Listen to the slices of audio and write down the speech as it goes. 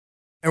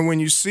And when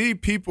you see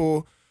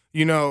people,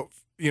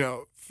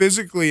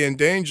 physically in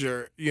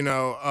danger,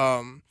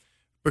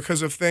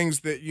 because of things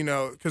that,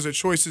 because of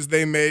choices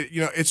they made,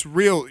 it's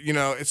real,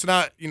 it's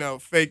not,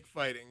 fake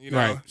fighting,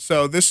 Right.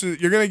 So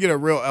you're going to get a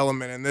real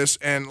element in this.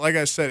 And like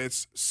I said,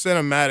 it's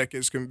cinematic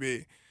as can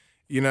be.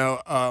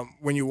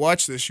 When you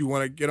watch this, you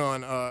want to get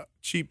on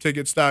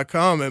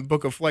cheaptickets.com and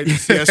book a flight to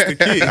Siesta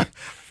Key.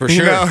 For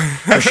sure.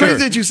 It's crazy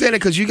that you said it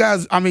because you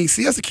guys,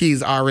 Siesta Key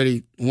is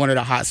already one of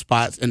the hot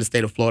spots in the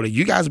state of Florida.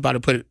 You guys about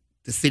to put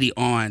the city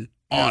on.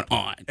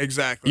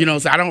 Exactly.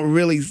 So I don't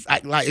really,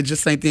 like it's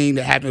just the same thing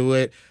that happened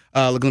with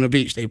Laguna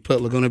Beach. They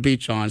put Laguna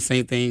Beach on.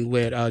 Same thing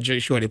with Jersey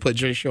Shore. They put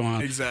Jersey Shore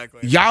on.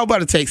 Exactly. Y'all about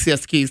to take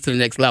Siesta Keys to the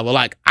next level.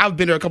 Like, I've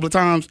been there a couple of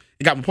times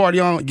and got my party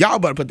on. Y'all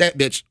about to put that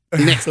bitch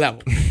next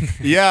level.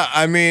 Yeah,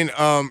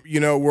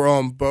 we're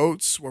on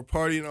boats. We're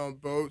partying on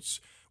boats.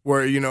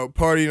 We're,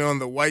 partying on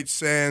the white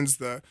sands,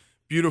 the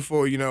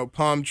beautiful,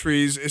 palm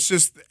trees. It's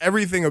just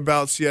everything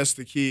about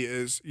Siesta Key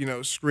is,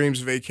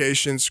 screams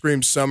vacation,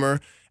 screams summer.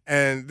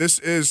 And this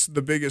is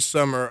the biggest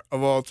summer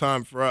of all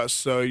time for us.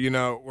 So,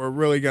 we're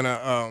really going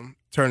to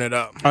turn it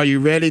up. Are you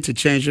ready to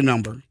change your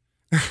number?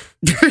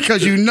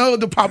 Because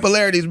the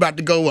popularity is about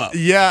to go up.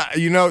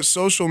 Yeah,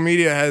 social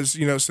media has,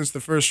 since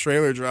the first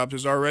trailer dropped,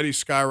 has already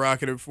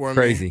skyrocketed for me.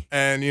 Crazy.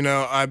 And,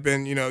 I've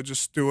been,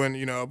 just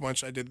doing, a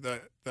bunch. I did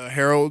the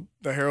Herald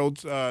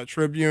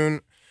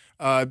Tribune,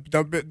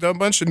 done a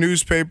bunch of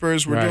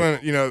newspapers. We're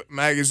doing,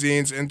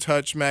 magazines. In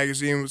Touch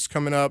magazine was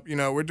coming up.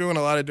 We're doing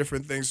a lot of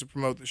different things to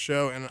promote the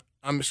show, and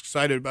I'm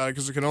excited about it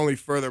because it can only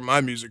further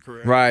my music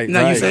career. Right.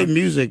 Now, you say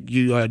music.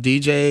 You are a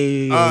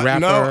DJ, a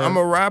rapper? No, I'm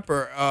a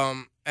rapper.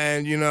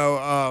 And, you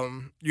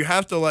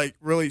have to,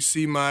 really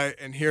see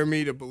and hear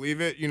me to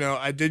believe it.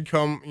 I did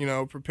come,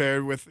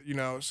 prepared with,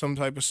 some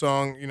type of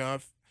song,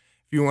 if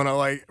you want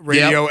to,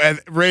 radio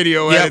edit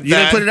you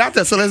didn't put it out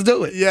there, so let's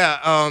do it.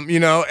 Yeah,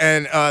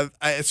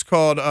 it's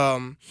called,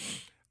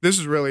 this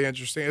is really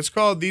interesting. It's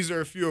called These Are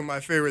a Few of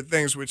My Favorite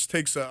Things, which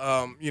takes a,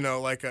 a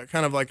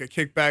kind of like a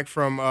kickback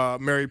from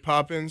Mary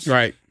Poppins.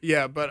 Right.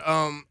 Yeah, but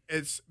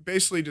it's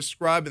basically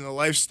describing the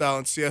lifestyle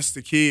in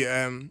Siesta Key.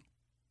 And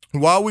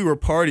while we were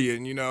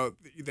partying,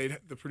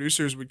 the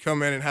producers would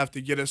come in and have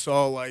to get us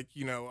all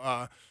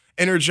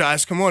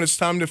energized. Come on, it's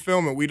time to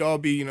film. And we'd all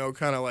be,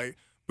 kind of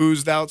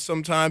boozed out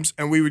sometimes,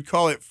 and we would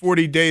call it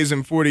 40 days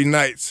and 40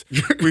 nights.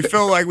 We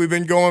feel like we've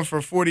been going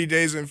for 40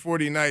 days and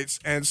 40 nights.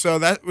 And so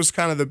that was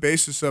kind of the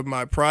basis of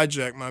my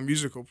project, my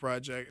musical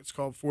project. It's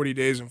called 40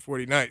 Days and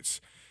 40 Nights.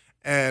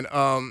 And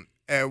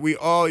we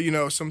all,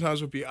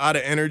 sometimes would be out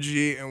of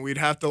energy, and we'd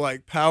have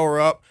to power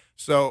up.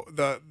 So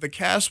the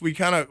cast, we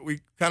kind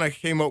of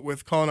came up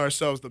with calling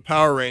ourselves the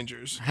Power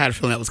Rangers. I had a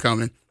feeling that was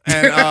coming.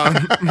 And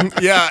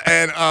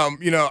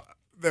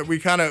that we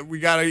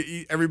gotta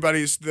eat.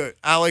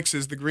 Alex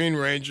is the Green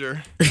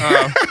Ranger.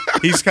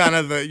 He's kind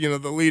of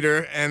the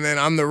leader, and then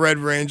I'm the Red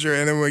Ranger,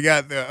 and then we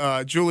got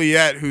the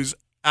Juliet, who's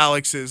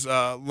Alex's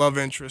love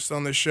interest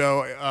on the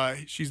show.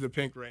 She's the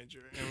Pink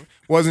Ranger. And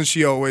wasn't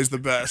she always the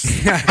best?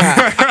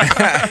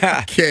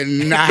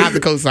 Cannot have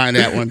to co-sign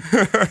that one.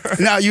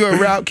 Now you're a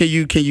rap. Can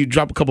you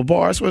drop a couple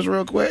bars for us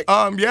real quick?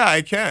 Yeah,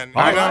 I can.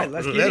 All right,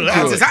 let's get into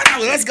it.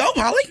 Let's go,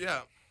 Pauly.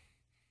 Yeah.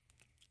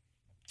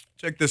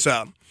 Check this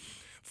out.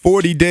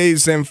 40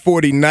 days and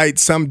 40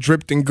 nights, I'm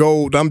dripped in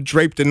gold, I'm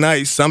draped in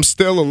ice, I'm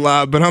still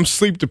alive, but I'm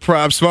sleep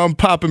deprived, so I'm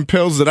popping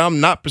pills that I'm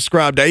not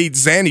prescribed. I eat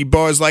Xanny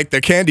bars like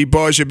they're candy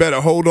bars, you better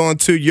hold on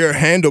to your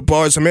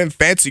handlebars. I'm in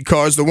fancy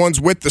cars, the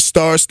ones with the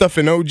stars,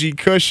 stuffing OG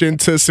Kush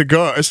into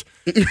cigars.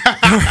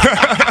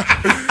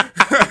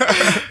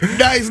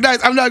 Nice.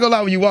 I'm not gonna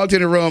lie, when you walked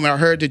in the room and I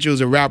heard that you was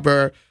a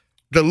rapper,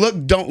 the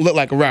look don't look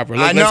like a rapper.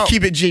 Let's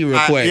keep it G real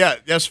quick. Yeah,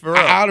 that's for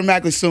real. I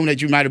automatically assume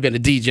that you might have been a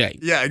DJ.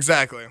 Yeah,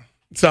 exactly.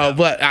 So,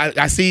 but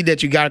I see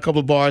that you got a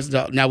couple of bars.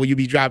 Now, will you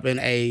be dropping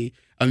a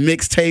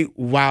mixtape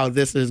while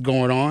this is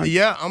going on?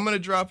 Yeah, I'm gonna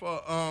drop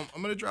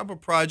a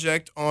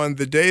project on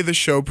the day the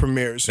show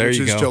premieres, which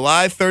is go.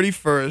 July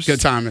 31st.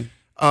 Good timing.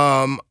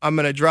 I'm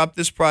gonna drop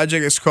this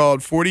project. It's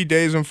called 40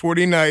 Days and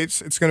 40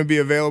 Nights. It's gonna be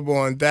available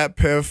on Dat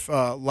Piff,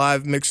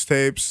 live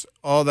mixtapes,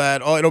 all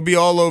that. It'll be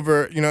all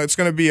over. It's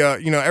gonna be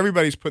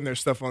everybody's putting their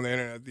stuff on the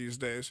internet these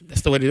days.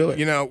 That's the way to do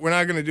it. We're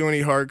not gonna do any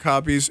hard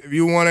copies. If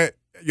you want it,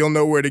 you'll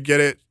know where to get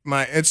it.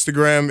 My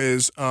Instagram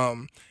is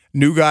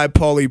New Guy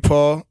Pauly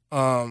Paul,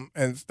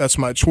 and that's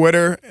my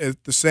Twitter. It's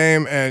the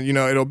same, and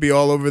it'll be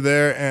all over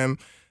there. And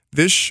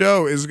this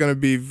show is going to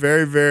be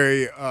very,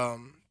 very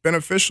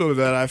beneficial to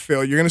that. I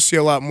feel you're going to see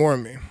a lot more of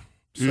me.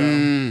 So.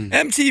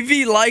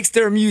 MTV likes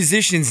their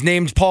musicians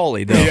named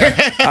Pauly, though.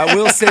 Yeah. I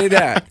will say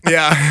that.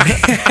 Yeah.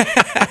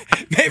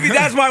 Maybe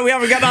that's why we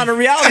haven't gotten on a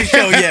reality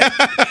show yet.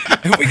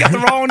 We got the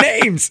wrong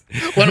names.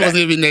 What was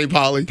it named,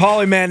 Pauly?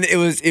 Pauly, man, it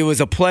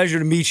was a pleasure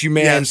to meet you,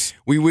 man. Yes.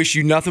 We wish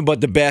you nothing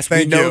but the best.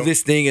 Thank we know you.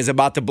 this thing is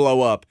about to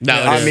blow up. No,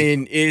 I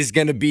mean, it is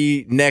going to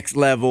be next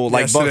level.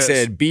 Like Yes, Buck it is.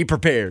 said, be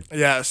prepared.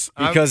 Yes.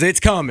 Because it's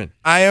coming.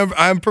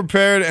 I'm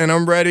prepared and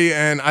I'm ready,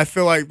 and I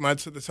feel like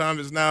the time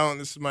is now, and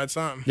this is my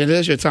time. It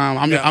is your time.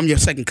 I'm your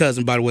second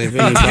cousin, by the way. If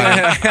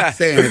anybody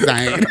say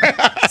anything.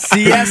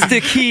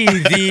 Siesta Key,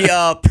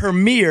 the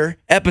premiere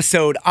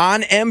episode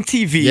on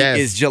MTV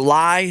is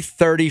July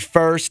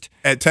 31st.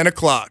 At 10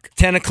 o'clock.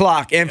 10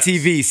 o'clock,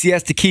 MTV,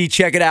 Siesta Key.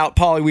 Check it out.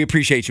 Pauly, we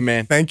appreciate you,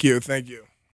 man. Thank you. Thank you.